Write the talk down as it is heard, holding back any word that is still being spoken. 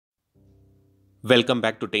Welcome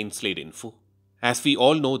back to 10 Slate Info. As we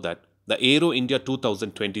all know that the Aero-India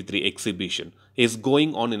 2023 exhibition is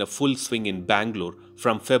going on in a full swing in Bangalore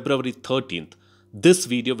from February 13th, this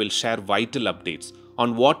video will share vital updates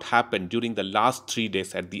on what happened during the last 3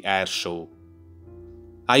 days at the air show.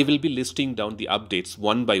 I will be listing down the updates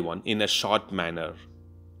one by one in a short manner.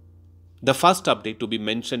 The first update to be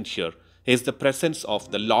mentioned here is the presence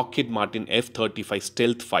of the Lockheed Martin F-35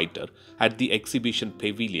 stealth fighter at the exhibition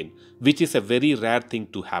pavilion, which is a very rare thing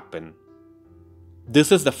to happen.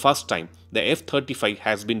 This is the first time the F-35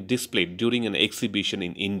 has been displayed during an exhibition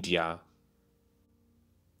in India.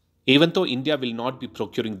 Even though India will not be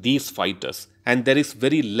procuring these fighters, and there is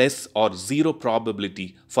very less or zero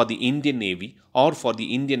probability for the Indian Navy or for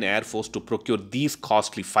the Indian Air Force to procure these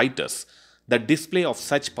costly fighters, the display of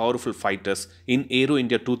such powerful fighters in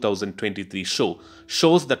Aero-India 2023 show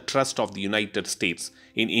shows the trust of the United States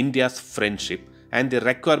in India's friendship and the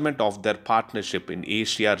requirement of their partnership in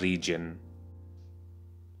Asia region.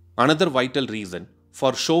 Another vital reason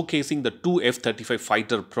for showcasing the two F-35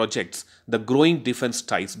 fighter projects, the growing defense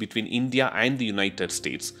ties between India and the United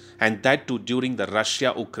States, and that too during the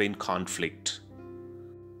Russia-Ukraine conflict.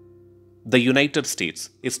 The United States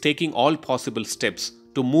is taking all possible steps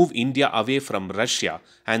to move India away from Russia,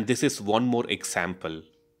 and this is one more example.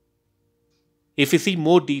 If we see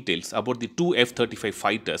more details about the two F-35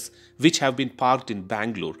 fighters which have been parked in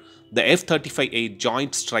Bangalore, the F-35A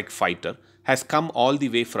Joint Strike Fighter has come all the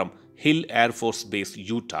way from Hill Air Force Base,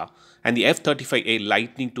 Utah, and the F-35A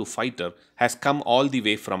Lightning II fighter has come all the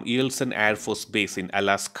way from Eielson Air Force Base in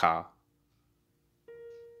Alaska.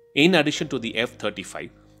 In addition to the F-35,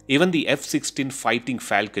 even the F-16 Fighting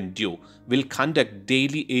Falcon duo will conduct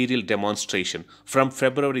daily aerial demonstration from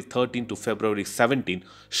February 13 to February 17,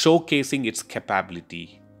 showcasing its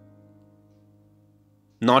capability.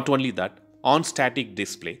 Not only that, on static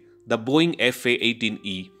display, the Boeing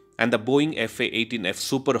FA-18E and the Boeing FA-18F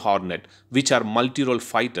Super Hornet, which are multi-role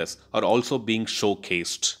fighters, are also being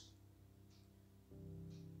showcased.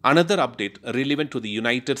 Another update relevant to the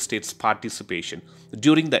United States participation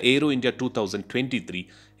during the Aero-India 2023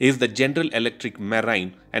 is the General Electric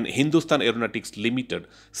Marine and Hindustan Aeronautics Limited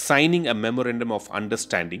signing a Memorandum of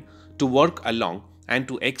Understanding to work along and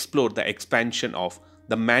to explore the expansion of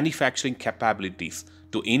the manufacturing capabilities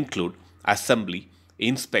to include assembly,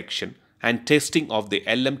 inspection, and testing of the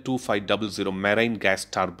LM2500 marine gas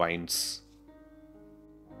turbines.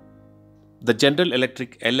 The General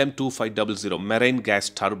Electric LM2500 marine gas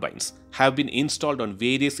turbines have been installed on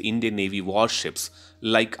various Indian Navy warships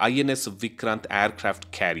like INS Vikrant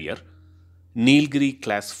aircraft carrier, Nilgiri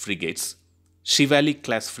class frigates, Shivali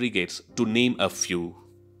class frigates, to name a few.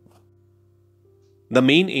 The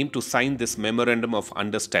main aim to sign this Memorandum of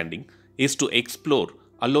Understanding is to explore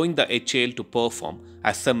allowing the HAL to perform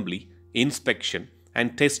assembly, inspection,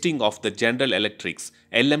 and testing of the General Electric's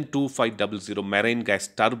LM2500 marine gas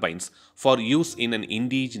turbines for use in an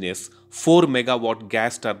indigenous 4 MW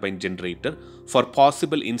gas turbine generator for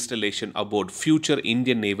possible installation aboard future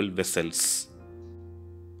Indian naval vessels.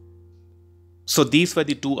 So these were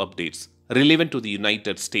the two updates relevant to the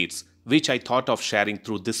United States which I thought of sharing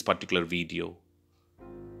through this particular video.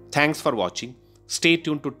 Thanks for watching. Stay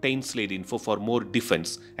tuned to 10 Slate Info for more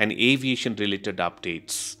defense and aviation related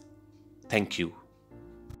updates. Thank you.